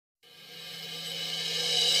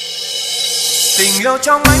Tình yêu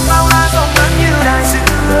trong anh bao la rộng lớn như đại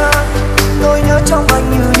dương, nỗi nhớ trong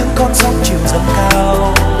anh như những con sóng chiều dâng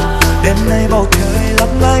cao. Đêm nay bầu trời lấp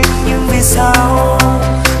lánh nhưng vì sao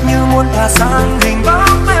như muốn thả sang hình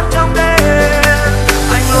bóng em trong đêm.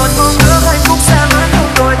 Anh luôn mong ước hạnh phúc sẽ mãi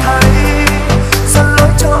không đổi thay, dẫn lối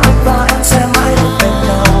cho anh và em sẽ mãi được bên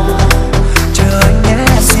nhau. Chờ anh nhé,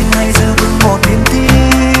 xin hãy giữ vững một niềm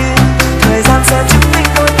tin, thời gian sẽ chứng minh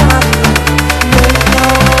đôi ta bên nhau.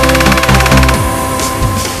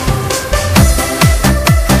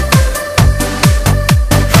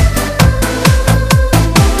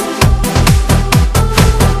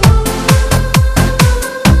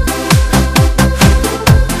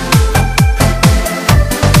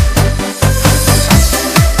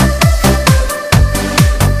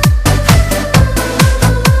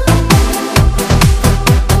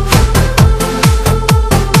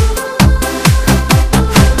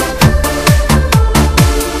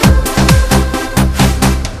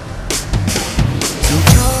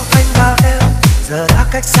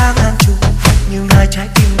 Cách xa ngàn trùng nhưng hai trái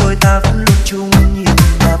tim đôi ta vẫn luôn chung nhịp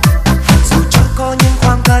đập. Dù cho có những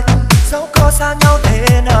khoảng cách, dẫu có xa nhau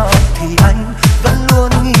thế nào thì anh vẫn luôn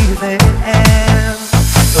nghĩ về em.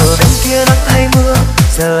 Ở bên kia nắng hay mưa,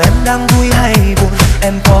 giờ em đang vui hay buồn,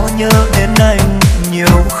 em có nhớ đến anh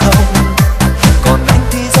nhiều không? Còn anh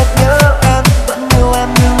thì rất nhớ em, vẫn yêu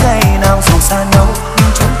em như ngày nào. Dù xa nhau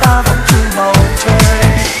nhưng chúng ta vẫn chung bầu trời.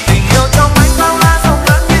 Tình yêu trong anh bao la rộng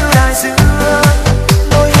lớn như đại dương,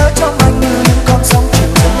 trong anh như những con sóng chiều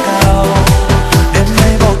dâng cao. Đêm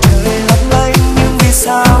nay bầu trời lấp lánh nhưng vì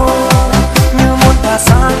sao như muốn thả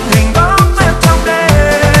sang hình bóng em trong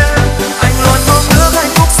đêm. Anh luôn mong ước hạnh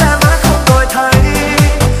phúc sẽ mãi không đổi thay,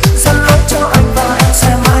 dẫn lối cho anh và em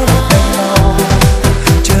sẽ mãi được bên nhau.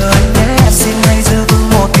 Chờ anh nhé, xin hãy giữ vững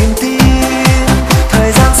một niềm tin,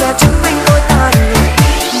 thời gian sẽ chứng minh đôi ta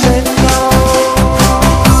bên nhau.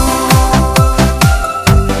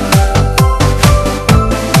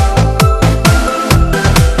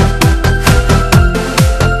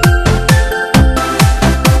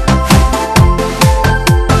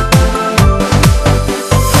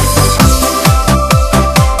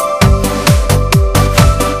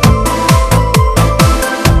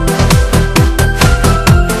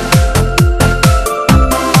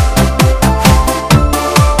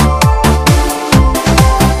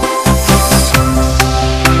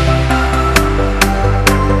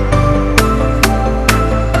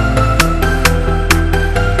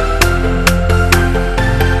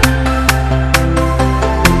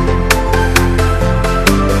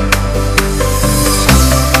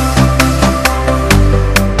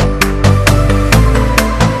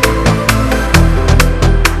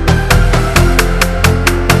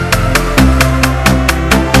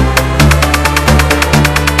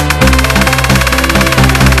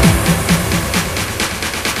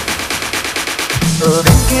 Ở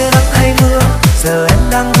bên kia nắng hay mưa, giờ em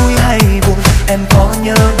đang vui hay buồn, em có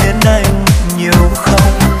nhớ đến anh nhiều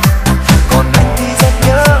không? Còn anh thì rất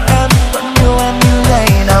nhớ em, vẫn yêu em như ngày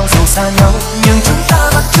nào. Dù xa nhau nhưng chúng ta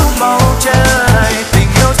vẫn chung bầu trời. Tình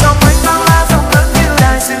yêu trong anh bao la rộng lớn như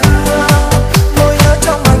đại dương, nỗi nhớ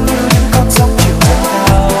trong anh như những con sóng chiều dâng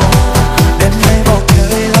cao. Đêm nay bầu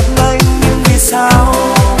trời lấp lánh nhưng vì sao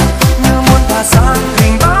như muốn thả sang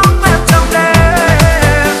hình bóng em trong đêm.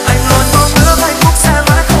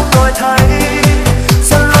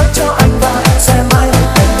 Dẫn lối cho anh và em sẽ mãi được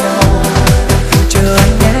bên nhau. Chờ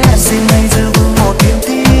anh nhé, xin hãy giữ vững một niềm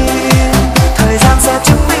tin, thời gian sẽ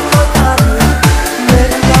chứng minh đôi ta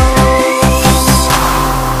bên nhau.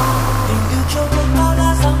 Tình yêu trong anh bao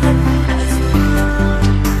la rộng lớn như đại dương,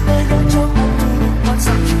 nơi lối trong anh như những con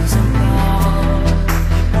sóng chiều dâng cao.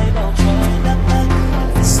 Đêm nay bầu trời lấp lánh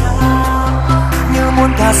vì sao như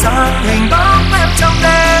muốn thả sang hình bóng em trong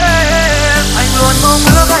đêm. Anh luôn mong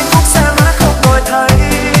ước hạnh phúc sẽ mãi không đổi thay,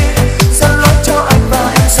 dẫn lối cho anh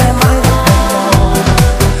và em sẽ mãi được bên nhau.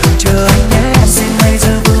 Chờ anh nhé, xin hãy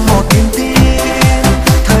giữ vững một niềm tin,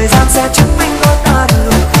 thời gian sẽ chứng minh đôi ta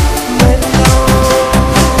được bên nhau.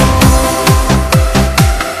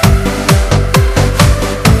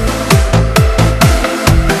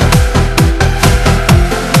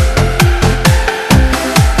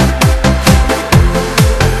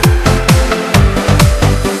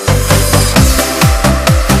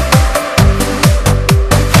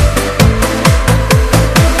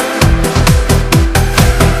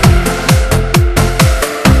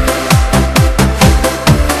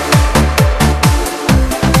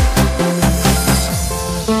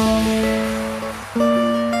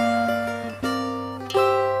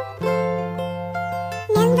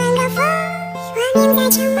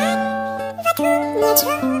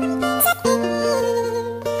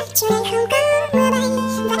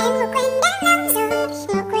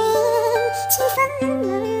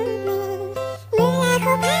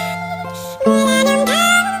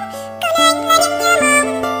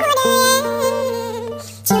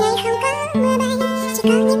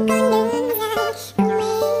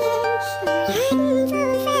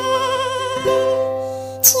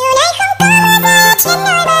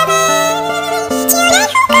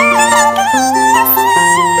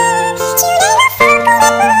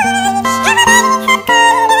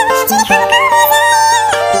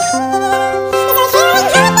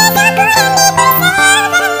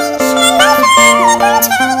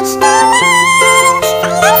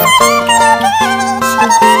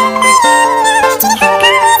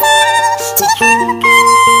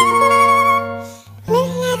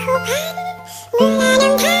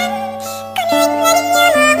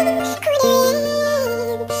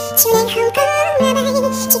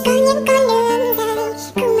 có những con đường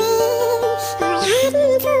dài cùng em hồi hát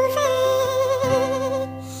thu về.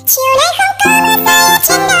 Chiều nay không có mưa rơi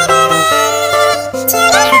trên đời bờ vai, chiều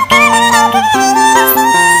nay không có một lần cười đi đâu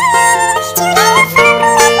xinh mai, chiều nay là phong cùng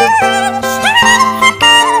em buồn buồn, tháng nay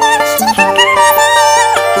không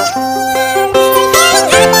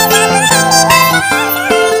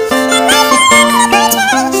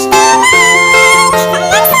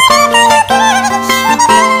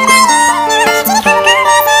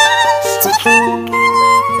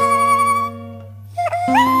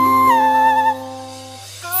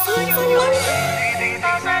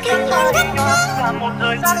có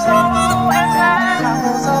mưa chỉ không có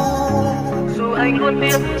mưa rơi. Anh luôn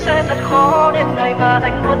biết sẽ thật khó đến ngày mà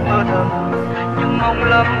anh luôn mơ thầm, nhưng mong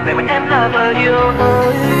lắm về bên em là vợ yêu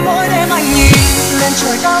ơi. Mỗi đêm anh nhìn lên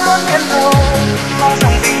trời cao luôn biển sâu, mong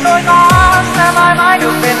rằng tình đôi ta sẽ mãi mãi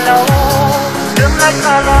được bền lâu. Tương lai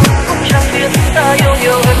xa lắm cũng chẳng biết ta yêu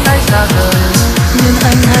nhiều hơn anh xa rời, nhưng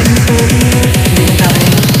anh hạnh phúc vì anh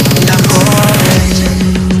đang có em.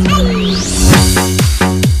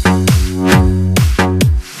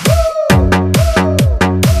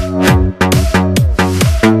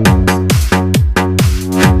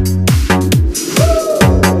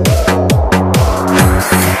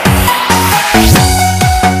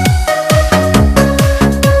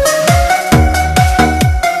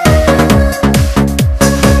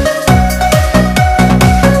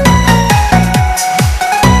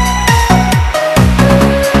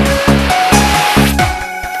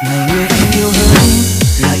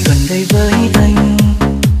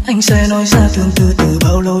 Sẽ nói ra tương tư từ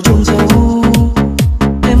bao lâu chôn giấu.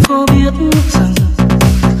 Em có biết rằng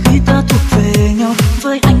khi ta thuộc về nhau,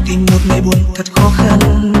 với anh tìm một ngày buồn thật khó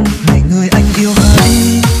khăn. Này người anh yêu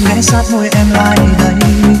hỡi, ghé sát môi em lại đây,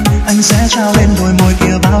 anh sẽ trao lên đôi môi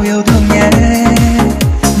kia bao yêu thương nhé.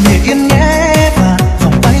 Để yên nhé và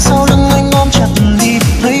vòng tay sau lưng anh ôm chặt đi,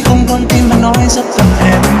 thấy không con tim anh nói rất cần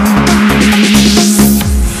em.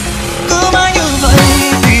 Cứ mãi như vậy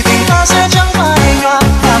thì tình ta sẽ chẳng phai nhòa,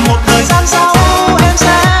 và một thời gian sau em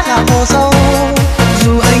sẽ là cô dâu.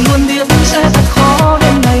 Dù anh luôn biết sẽ thật khó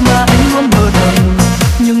đến ngày mà anh luôn mơ thầm,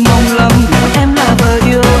 nhưng mong lắm em là vợ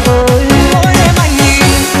yêu ơi. Mỗi đêm anh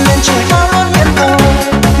nhìn lên trời cao luôn biển cầu,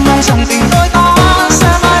 mong rằng tình đôi ta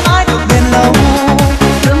sẽ mãi mãi được bền lâu.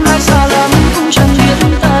 Tương lai xa lắm cũng chẳng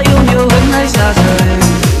biết ta yêu nhiều hơn hay xa rời,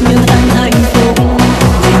 nhưng anh hạnh phúc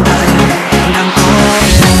vì anh đang có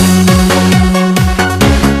em.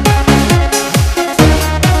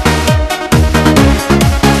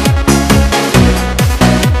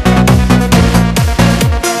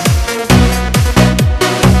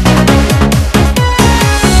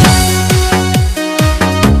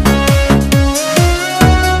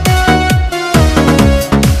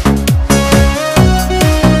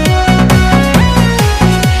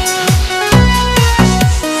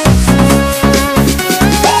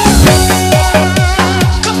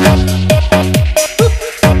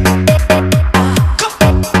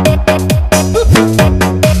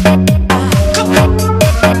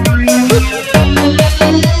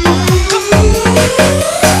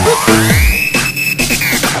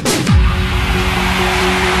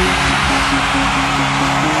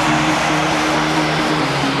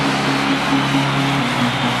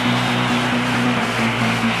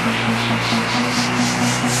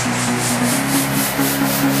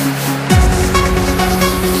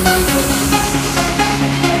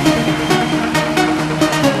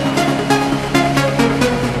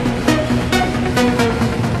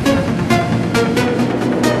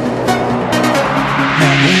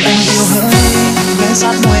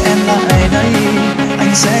 Sát môi em lại đây,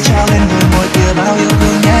 anh sẽ trao lên đôi môi kia bao yêu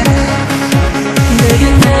thương nhé. Để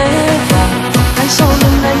yên nhé và anh sau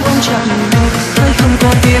lưng anh ôm chặt đi, thấy không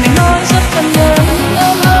còn tim anh nói rất cần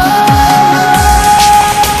em ơi.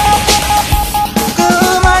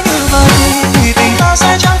 Cứ mãi như vậy thì tình ta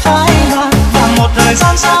sẽ chẳng phai nhòa, và một thời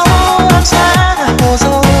gian sau em sẽ là cô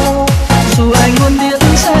dâu. Dù anh luôn biết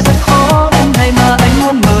sẽ thật khó đến ngày mà anh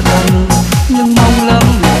luôn mơ thầm, nhưng mong lắm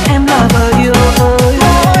em là vợ yêu ơi.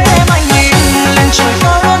 Mỗi đêm anh nhìn lên trời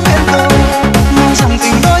cao luôn biển cầu, mong rằng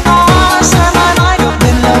tình đôi ta sẽ mãi mãi được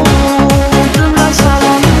bền lâu. Tương lai xa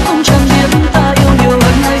lắm cũng chẳng biết ta yêu nhiều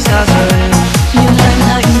hơn hay xa rời,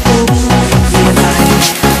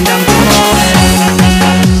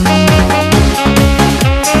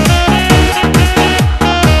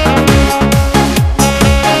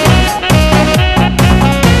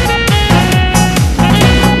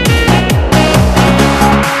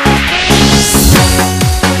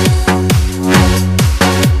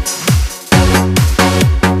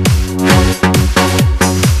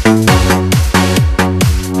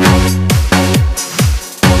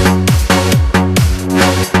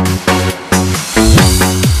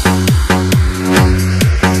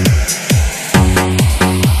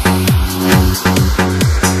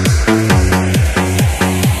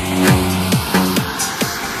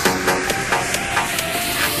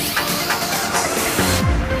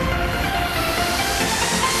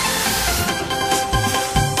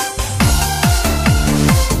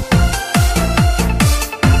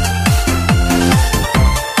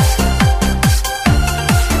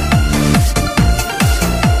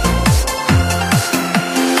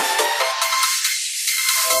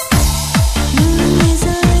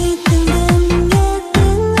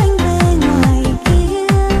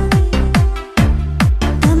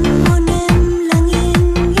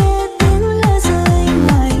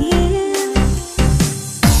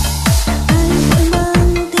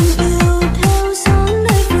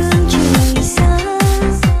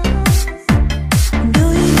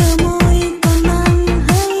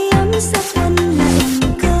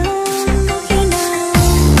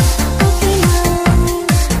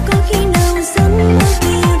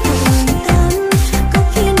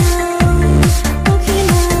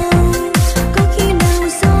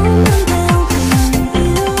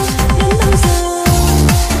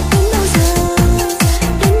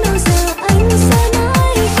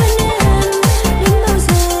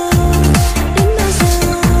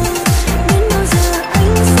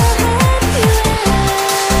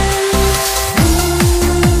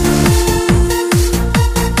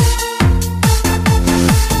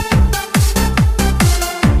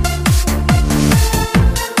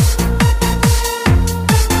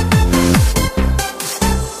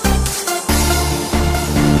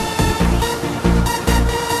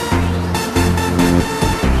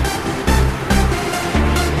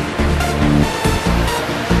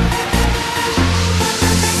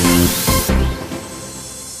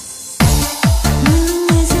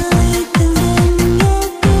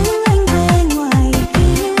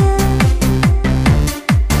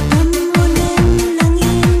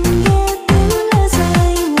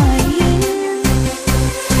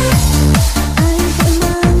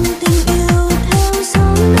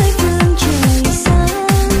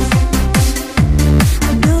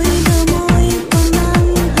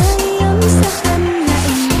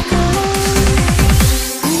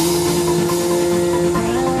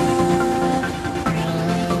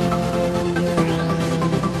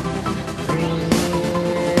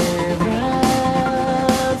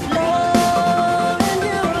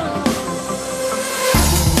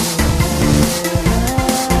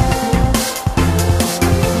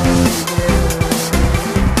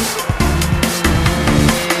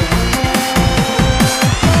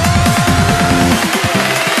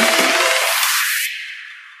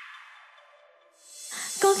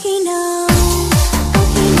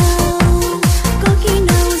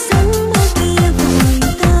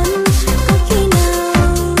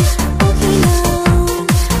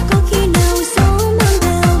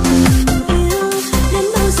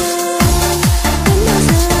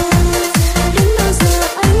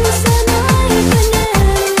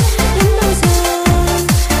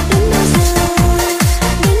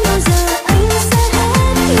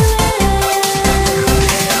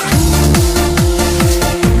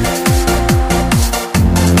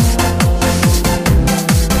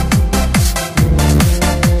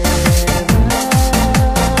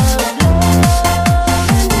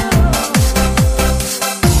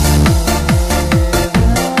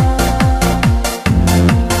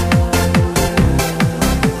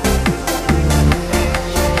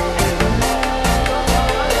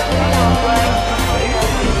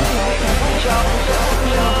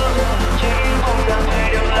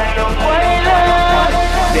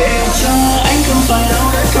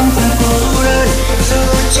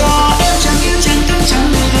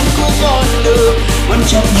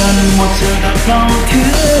 nhận một sự thật đau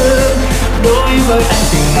thương. Đối với anh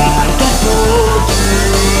tình là cách vô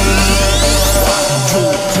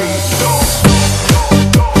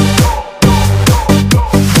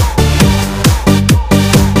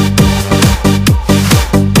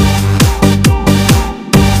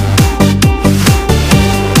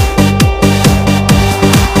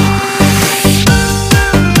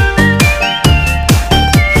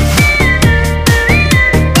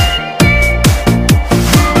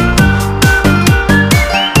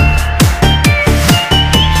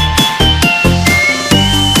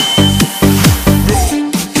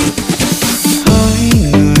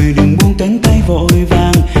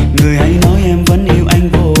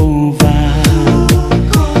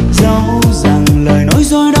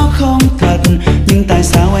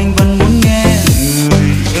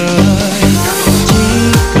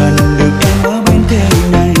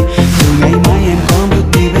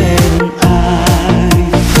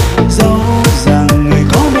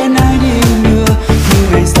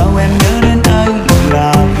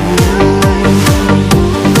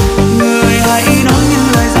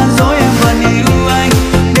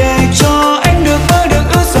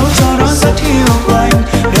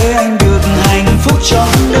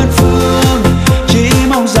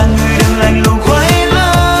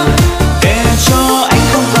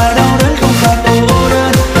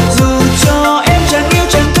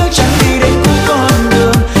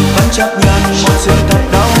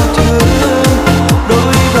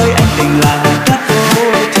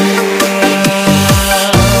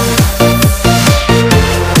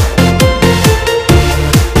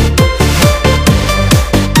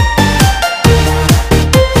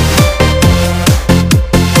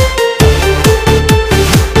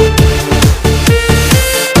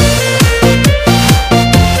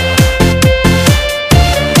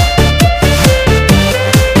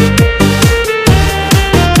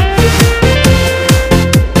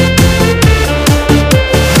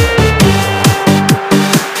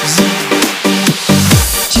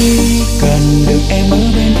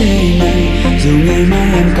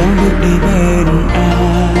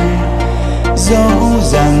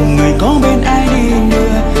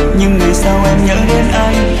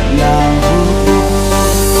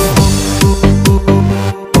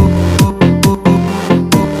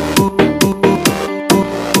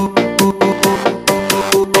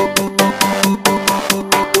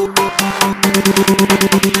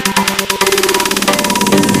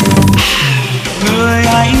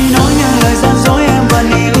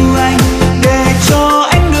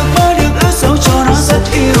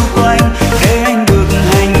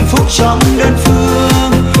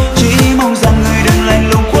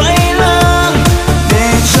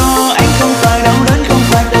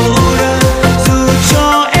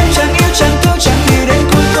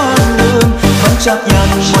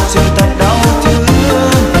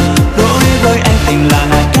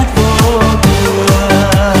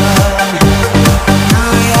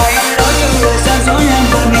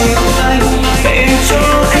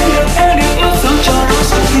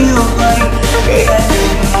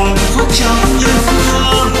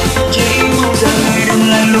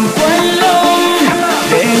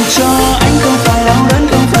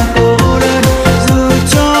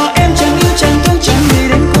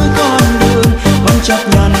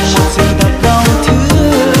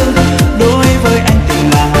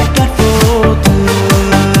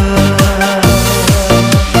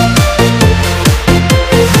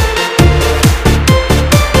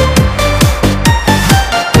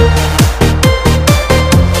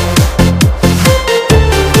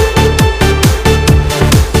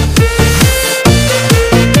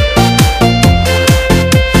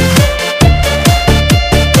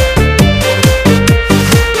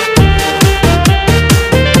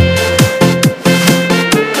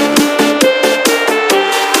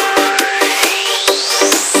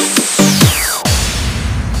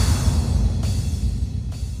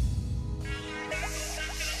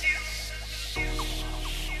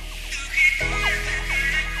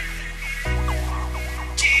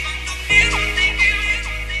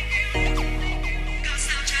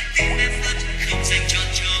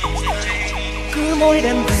mỗi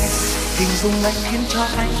đêm về hình dung anh khiến cho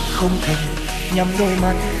anh không thể nhắm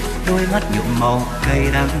đôi mắt nhuộm màu cay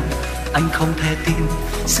đắng. Anh không thể tin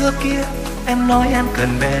xưa kia em nói em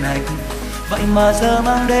cần bên anh, vậy mà giờ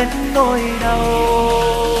mang đến nỗi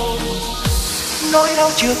đau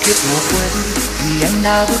chưa kịp ngủ quên vì anh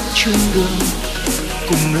đã bước trên đường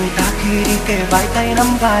cùng người ta khi đi kề vai tay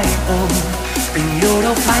nắm vai ôm. Tình yêu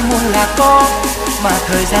đâu phải muốn là có mà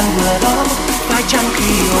thời gian vừa đó, phải chăng khi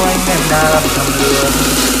yêu anh em đã làm thầm lừa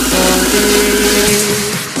tôi đi.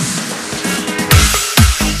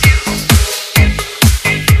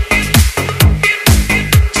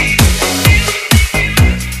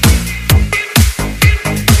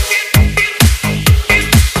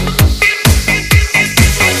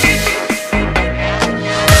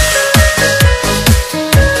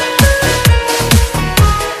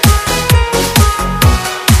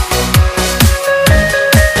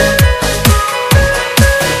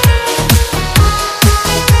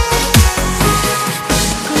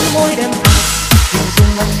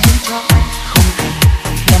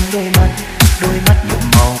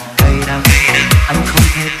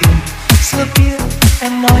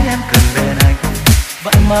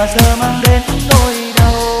 đến nỗi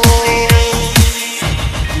đau.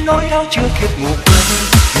 Nỗi đau chưa kịp ngủ quên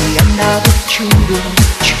thì em đã bước chung đường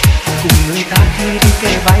cùng người ta khi đi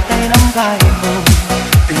kề vai tay nắm vai hồng.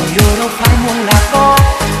 Tình yêu đâu phải muốn là có,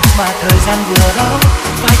 mà thời gian vừa đó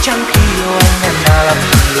phải chăng khi yêu anh em đã làm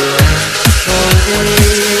lừa rồi.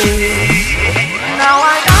 Nào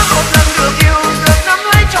ai đã một lần được yêu, được nắm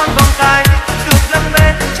lấy trọn vòng tay, được gần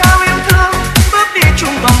bên trao yêu thương, bước đi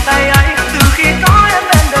chung vòng tay ấy. Từ khi có em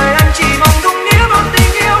bên đời anh chỉ mong đúng nghĩa một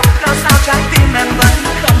tình yêu, làm sao trái tim em vẫn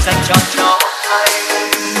không dành trọn cho anh.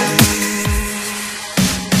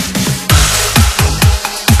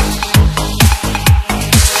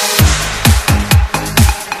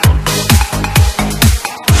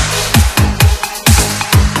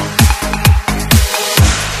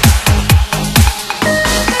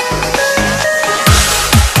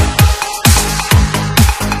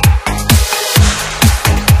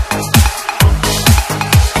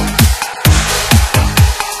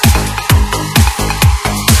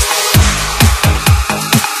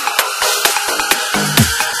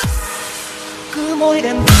 Mỗi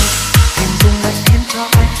đêm hình dung lại khiến cho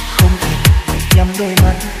anh không thể nhắm đôi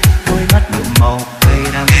mắt những màu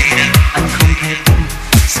đầy đắng. Anh không thể tin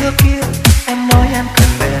xưa kia em nói em cần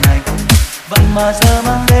về anh, vậy mà giờ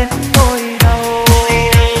mang đến nỗi đau.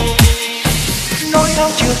 Nỗi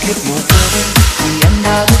đau chưa kịp ngủ quên thì em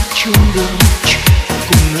đã bước chung đường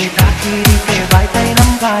cùng người ta khi đi kề vai tay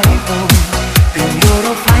nắm vai hồng. Tình yêu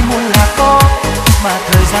đâu phải muốn là có, mà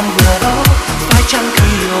thời gian vừa đó phải chăng khi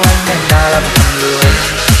yêu anh em đã làm lừa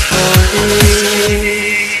rồi.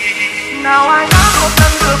 Nào ai đã một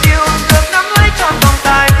lần được yêu, được nắm lấy trọn vòng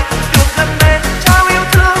tay, được gần bên trao yêu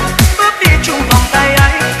thương, bước đi chung vòng tay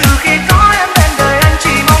ấy. Từ khi có em bên đời anh chỉ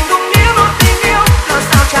mong đúng nghĩa một tình yêu, làm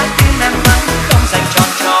sao trái tim em vẫn không dành trọn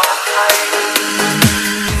cho anh.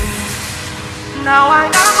 Nào ai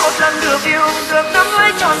đã một lần được yêu, được nắm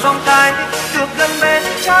lấy trọn vòng tay, được gần bên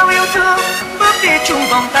trao yêu thương, bước đi chung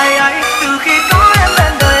vòng tay ấy. Từ khi có em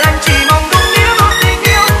bên đời anh chỉ mong đúng nghĩa một tình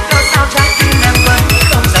yêu, làm sao trái tim em vẫn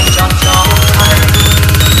không dành trọn cho anh.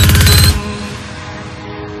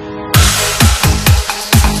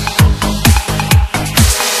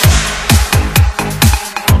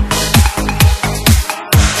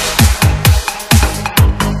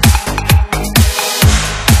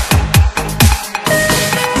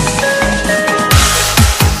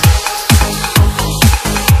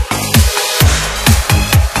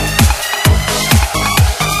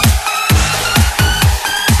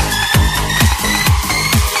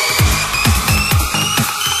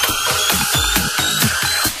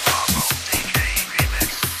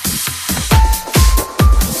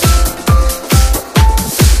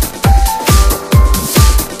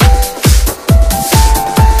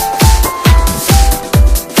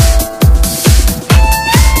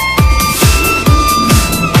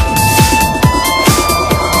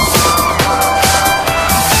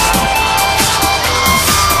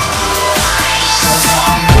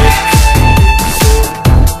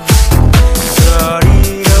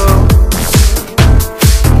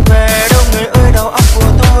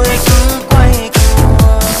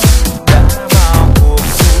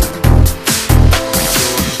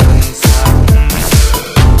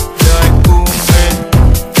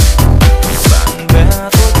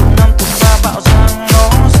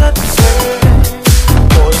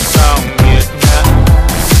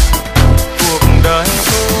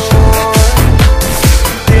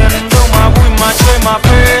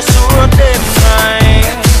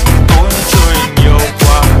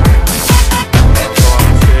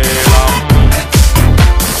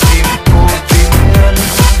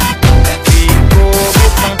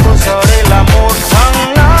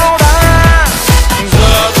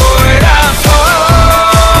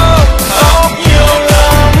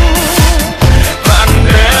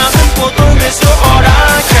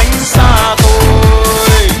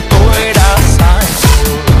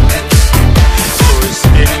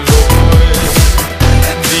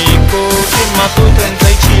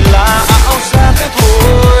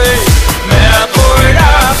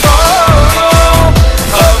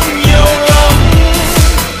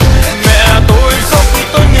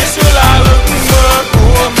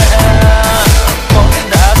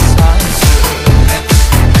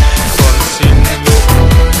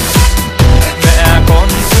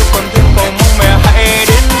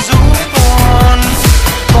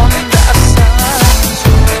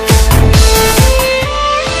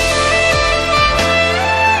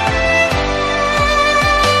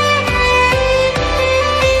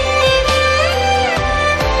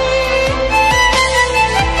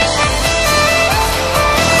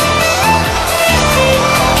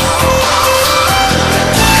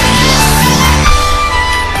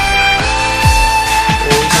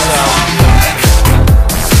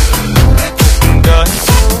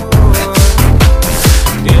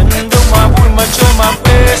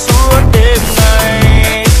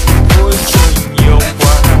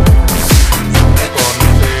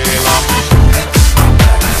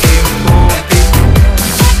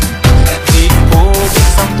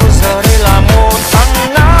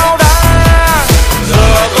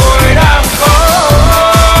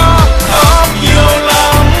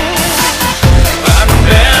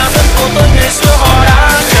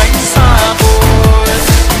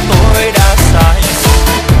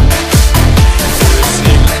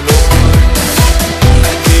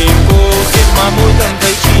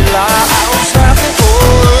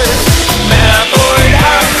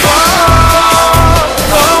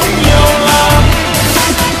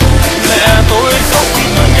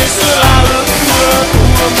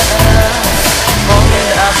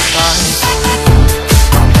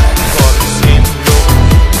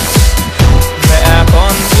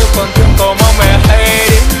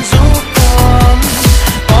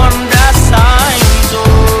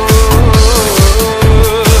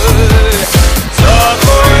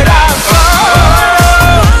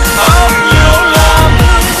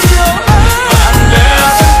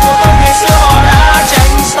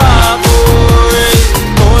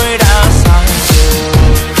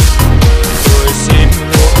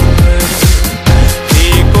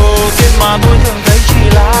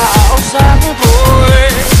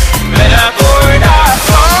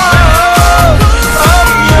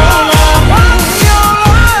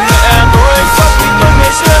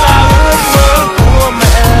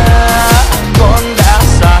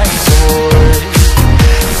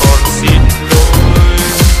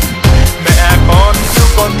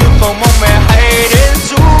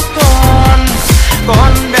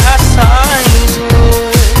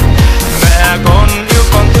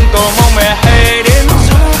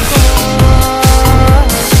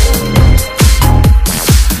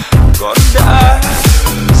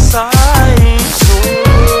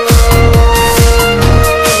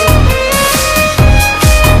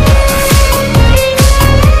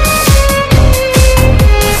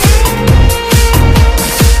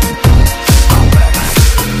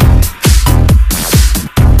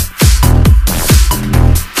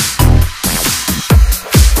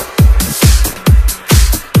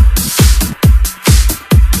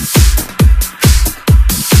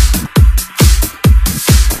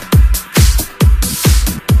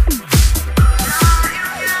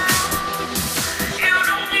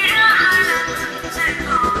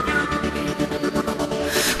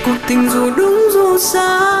 cuộc tình dù đúng dù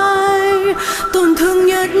sai, tổn thương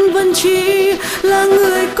nhất vẫn chỉ là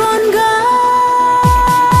người con gái.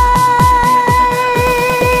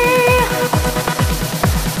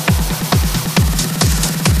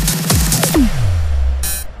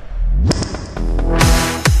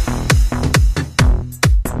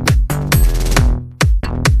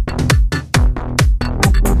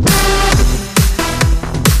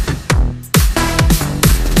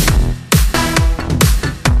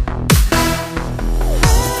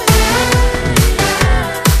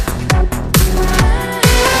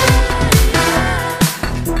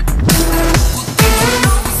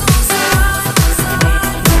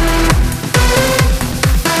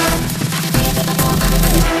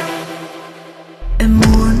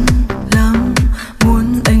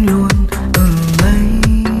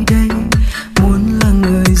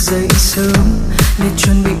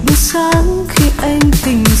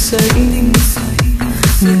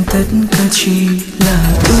 Nhưng tất cả chỉ là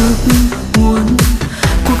ước muốn.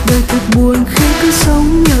 Cuộc đời thật buồn khi cứ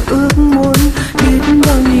sống nhờ ước muốn. Biết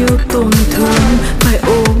bao nhiêu tổn thương phải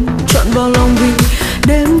ôm trọn vào lòng vì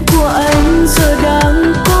đêm của anh giờ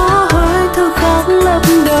đang có hơi thở khác lấp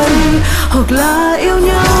đầy. Hoặc là yêu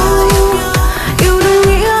nhau, yêu đúng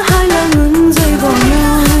nghĩa hay là ngừng dây vào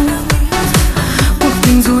nhau. Cuộc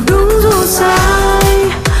tình dù đúng dù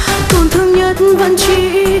sai, tổn thương nhất vẫn chỉ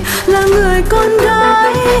là người con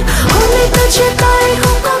gái. Hôm nay ta chia tay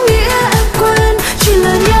không có nghĩa em quên, chỉ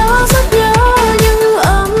là nhớ rất nhớ nhưng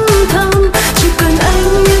âm thầm. Chỉ cần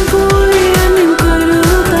anh yên vui em mỉm cười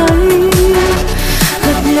đưa tay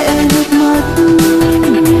gật nhẹ nước mắt.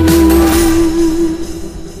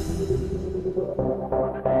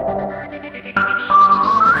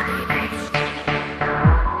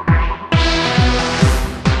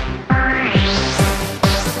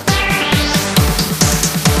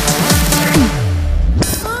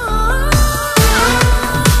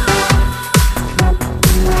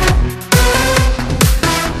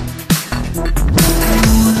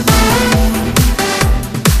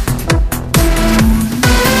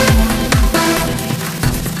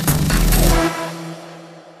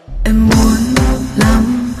 Em muốn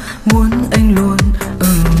lắm, muốn anh luôn ở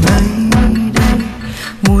ngay đây.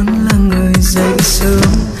 Muốn là người dậy sớm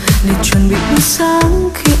để chuẩn bị bữa sáng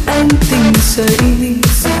khi anh tỉnh dậy.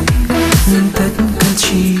 Nhưng tất cả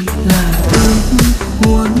chỉ là ước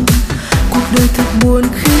muốn. Cuộc đời thật buồn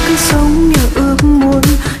khi cứ sống nhờ ước muốn.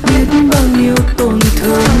 Biết bao nhiêu tổn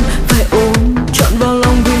thương phải ôm trọn vào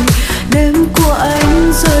lòng vì đêm của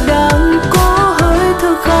anh giờ đang có hơi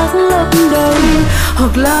thở khác lấp đầy.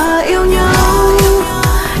 Hoặc là yêu nhau,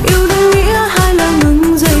 yêu đúng nghĩa hay là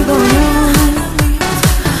ngừng dây vào nhau.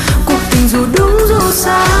 Cuộc tình dù đúng dù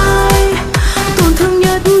sai, tổn thương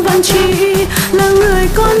nhất vẫn chỉ là người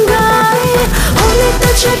con gái. Hôm nay ta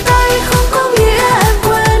chia tay không có nghĩa em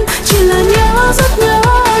quên, chỉ là nhớ rất nhớ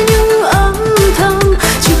nhưng âm thầm.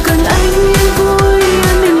 Chỉ cần anh yên vui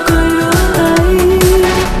em mỉm cười đưa tay.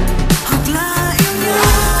 Hoặc là yêu nhau,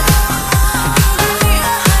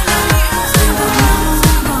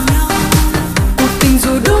 cuộc tình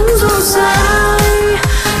dù đúng dù sai,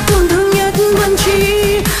 tổn thương nhất vẫn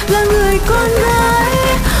chỉ là người con gái.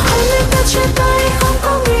 Hôm nay ta chia tay không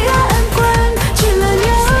có nghĩa em quên, chỉ là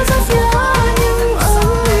nhớ rất nhớ nhưng âm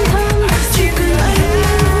thầm. Chỉ cần anh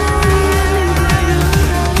yên vui em mỉm cười đưa tay.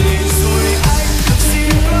 Rồi anh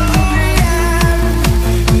xin lỗi em,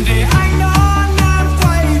 để anh đón em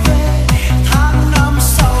quay về. Tháng năm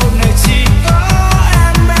sau này chỉ có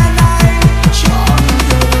em bên anh trọn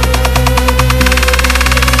đời.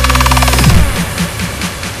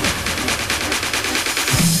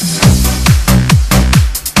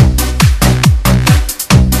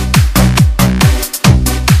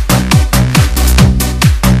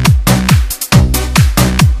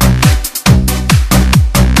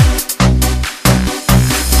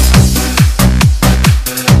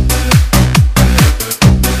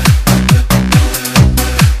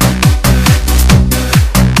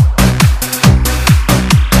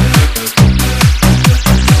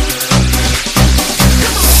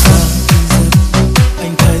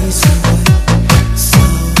 Anh thấy sao vậy? Sao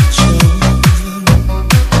trông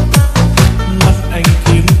mắt anh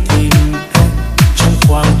kiếm tìm em trong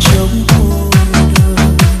khoảng trống cô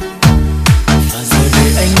đơn. Và giờ để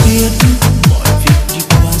anh biết mọi việc đi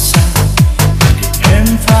qua xa, để em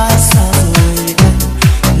phá xa rời em.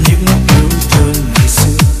 Những yêu thương ngày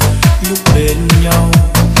xưa lúc bên nhau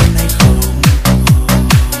nay không còn.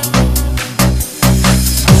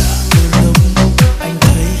 Đã từ lâu anh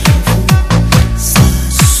thấy hạnh phúc xa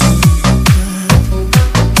xôi hơn.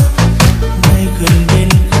 Ngay gần bên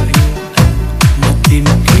cạnh anh mà tìm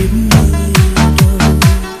kiếm